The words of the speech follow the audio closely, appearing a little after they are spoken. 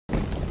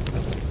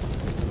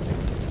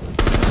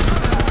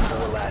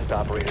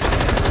last operator.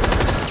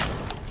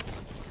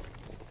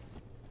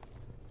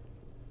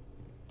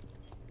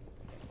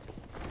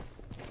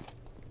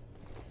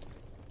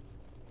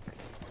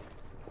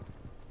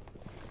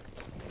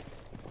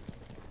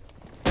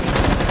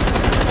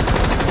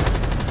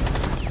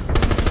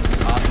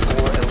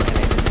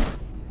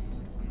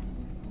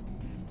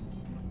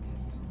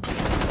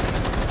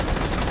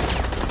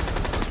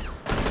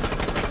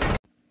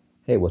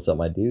 Hey, what's up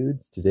my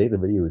dudes? Today the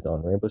video is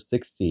on Rainbow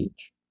Six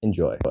Siege.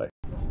 Enjoy.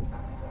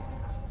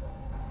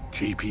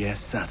 GPS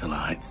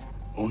satellites,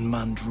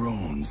 unmanned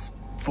drones,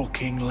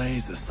 fucking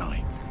laser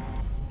sights.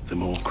 The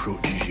more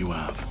crutches you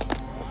have,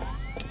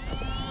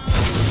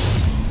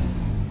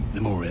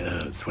 the more it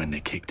hurts when they're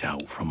kicked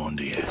out from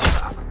under you.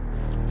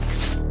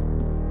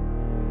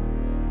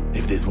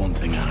 If there's one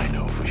thing I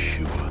know for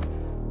sure,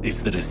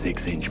 it's that a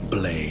 6-inch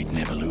blade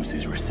never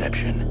loses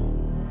reception.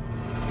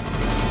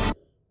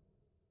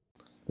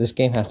 This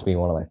game has to be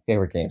one of my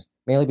favorite games,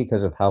 mainly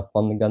because of how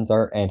fun the guns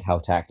are and how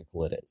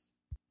tactical it is.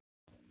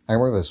 I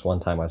remember this one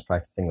time I was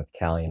practicing with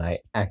Callie and I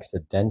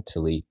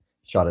accidentally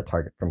shot a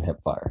target from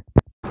hipfire.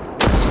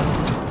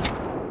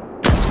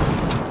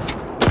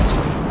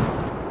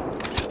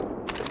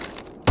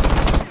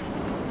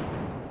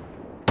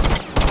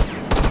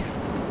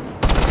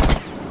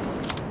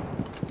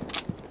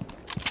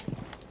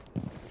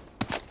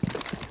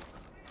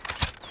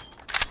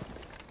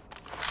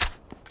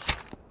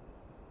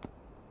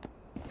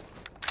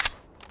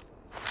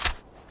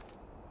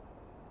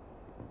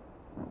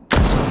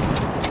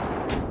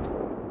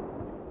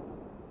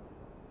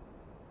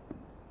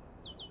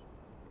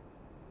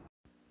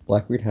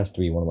 Blackbeard has to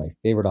be one of my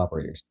favorite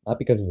operators, not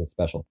because of his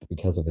special, but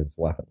because of his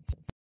weapons.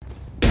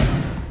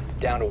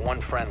 Down to one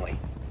friendly.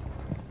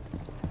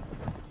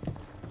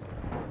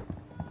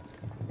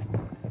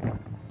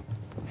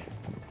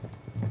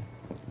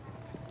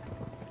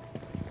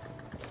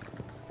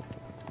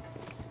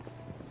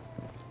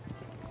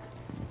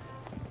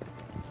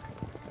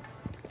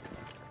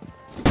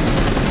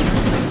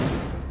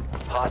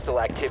 Hostile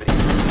activity.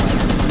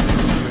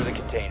 Secure the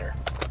container.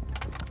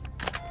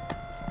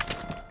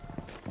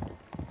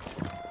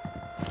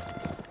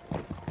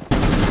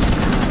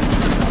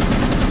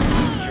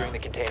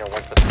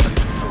 Once the threat is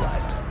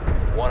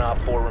neutralized. One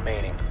Op 4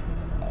 remaining.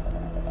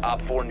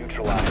 Op 4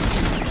 neutralized.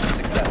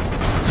 Successful.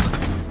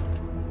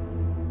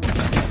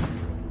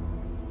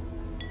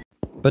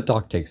 But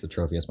Doc takes the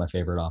trophy as my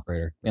favorite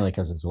operator, mainly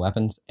because of his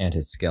weapons and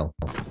his skill.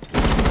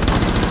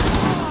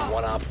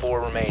 One Op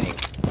 4 remaining.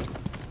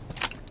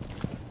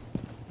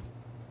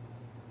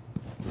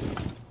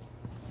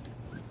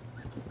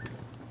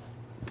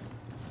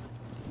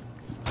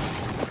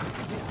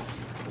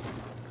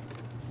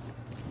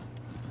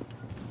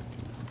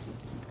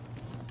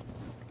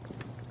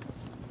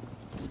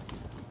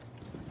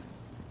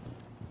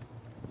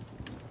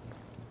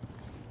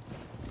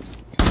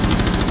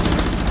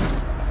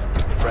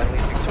 Friendly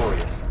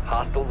victorious.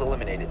 Hostiles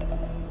eliminated.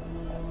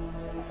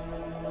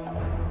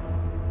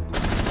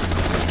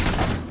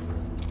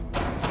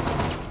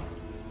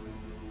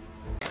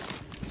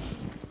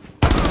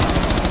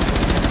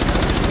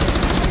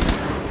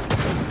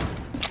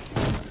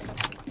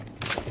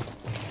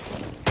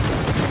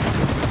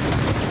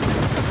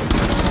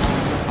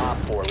 Op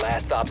 4,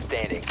 last stop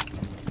standing.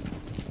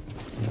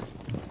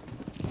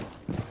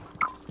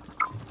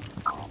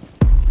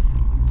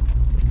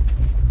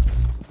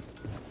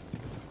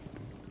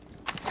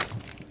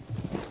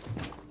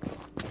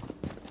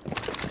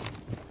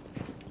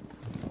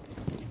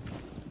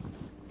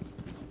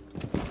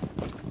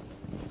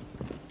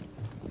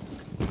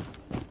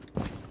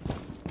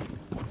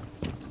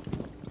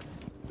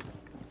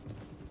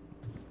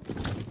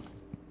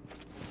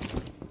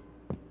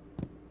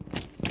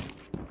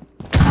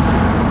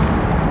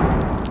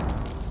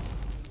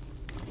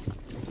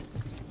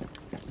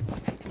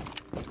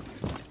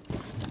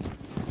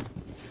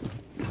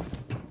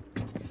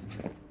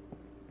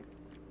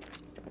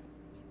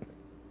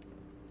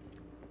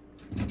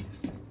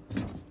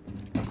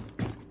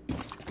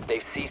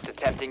 They've ceased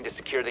attempting to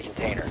secure the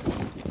container.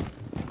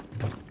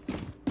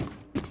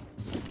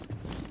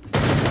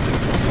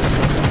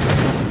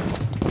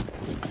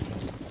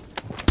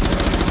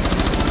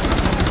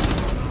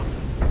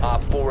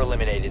 Op 4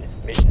 eliminated.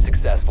 Mission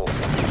successful.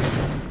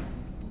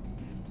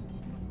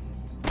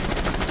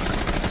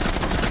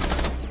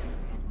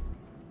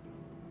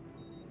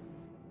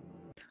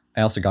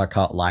 I also got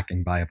caught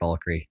lacking by a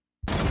Valkyrie.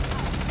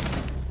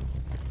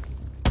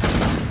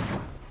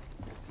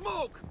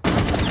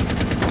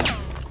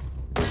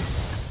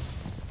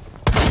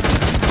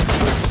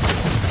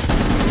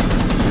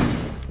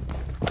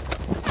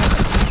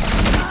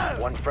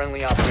 One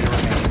friendly operator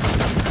remaining.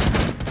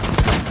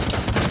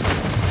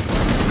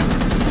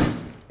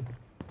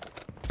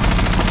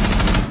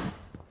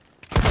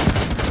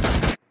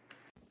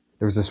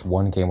 There was this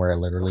one game where I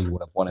literally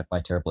would have won if my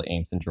terrible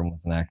aim syndrome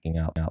wasn't acting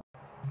out.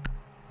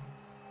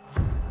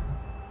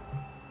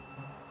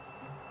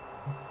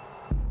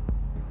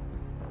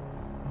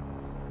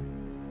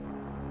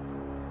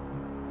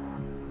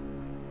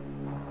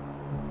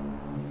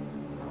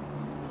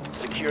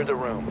 secure the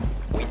room.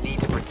 We need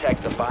to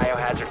protect the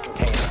biohazard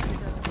container.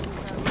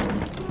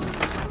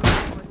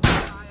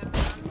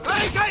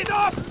 Hey, get it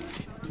off!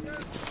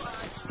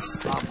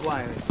 I'm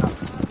wiring this up.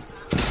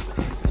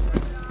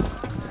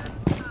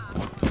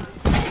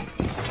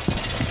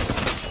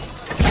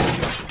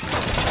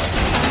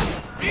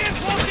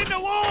 Reinforcing the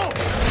wall!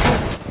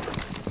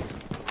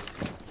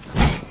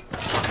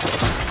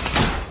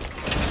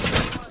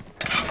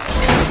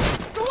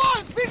 The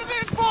wall's been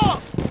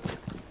reinforced!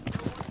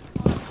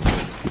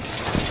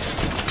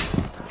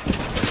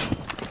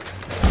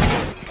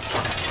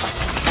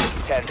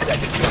 10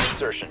 seconds to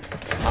insertion.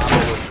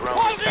 Operator drone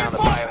All found the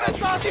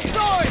reinforcements are biohazard container.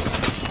 deployed!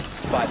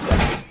 5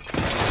 seconds.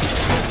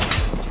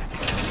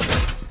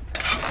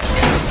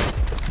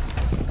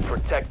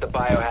 Protect the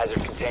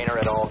biohazard container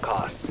at all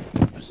costs.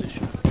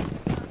 Position.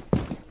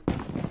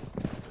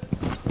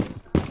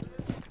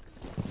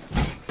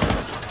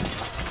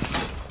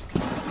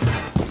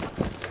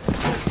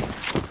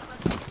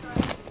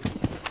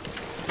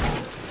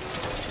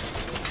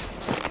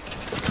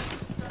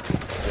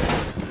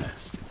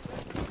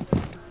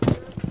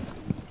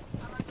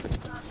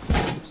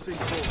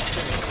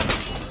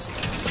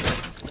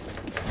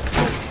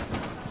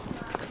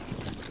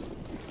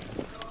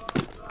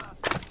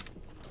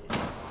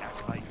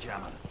 Activate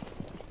jammer.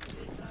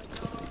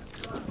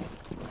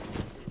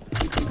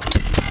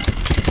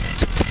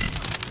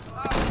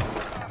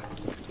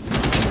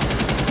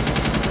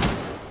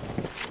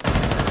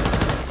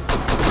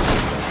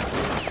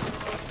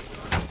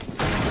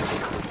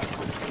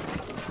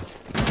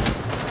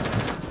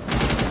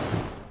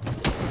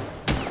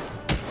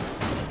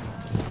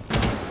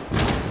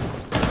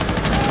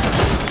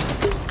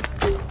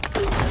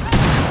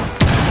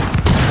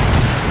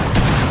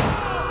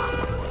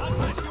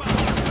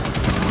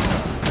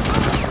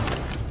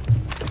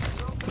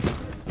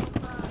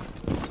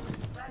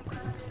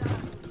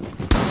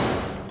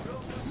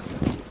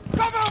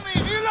 Cover me!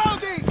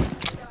 Reloading!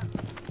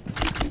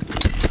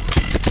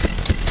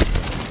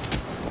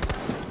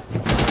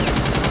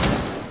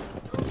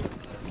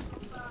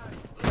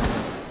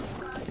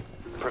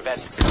 Prevent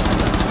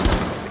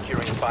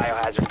securing the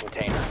biohazard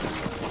container.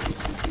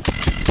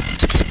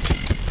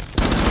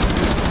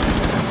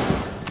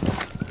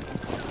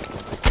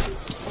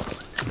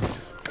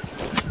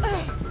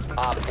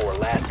 Op 4,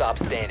 last stop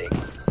standing.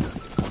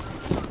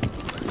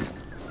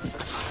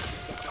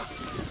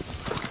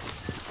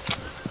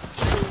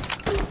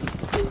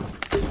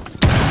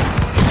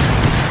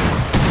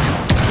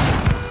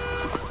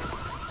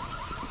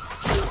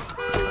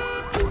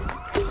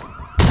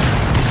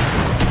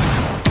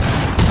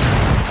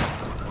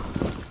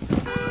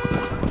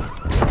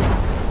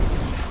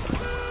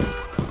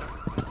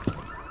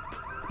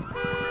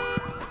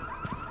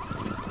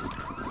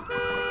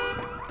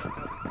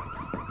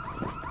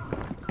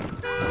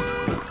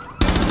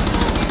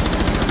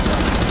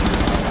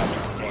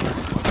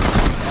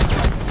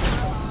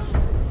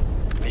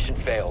 Mission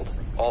failed.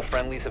 All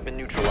friendlies have been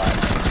neutralized.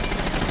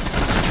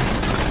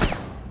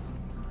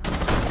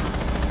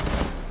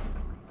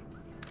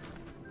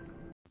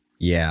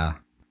 Yeah,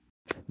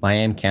 my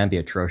aim can be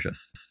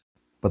atrocious.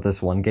 But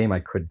this one game I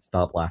couldn't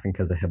stop laughing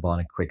because the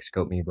Hibana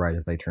quickscoped me right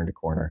as I turned a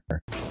corner.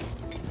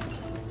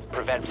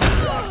 Prevent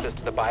further access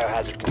to the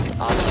biohazard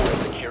container. Op 4 is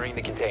securing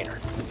the container.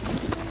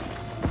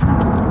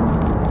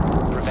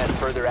 Prevent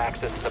further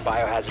access to the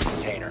biohazard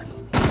container.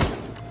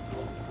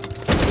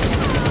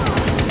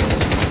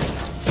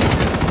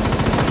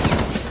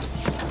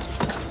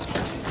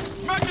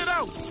 Mag it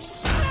out!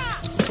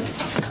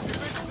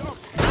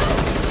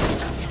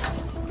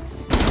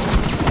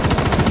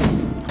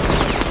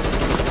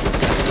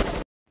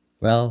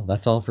 Well,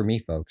 that's all for me,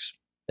 folks.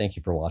 Thank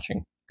you for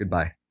watching.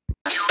 Goodbye.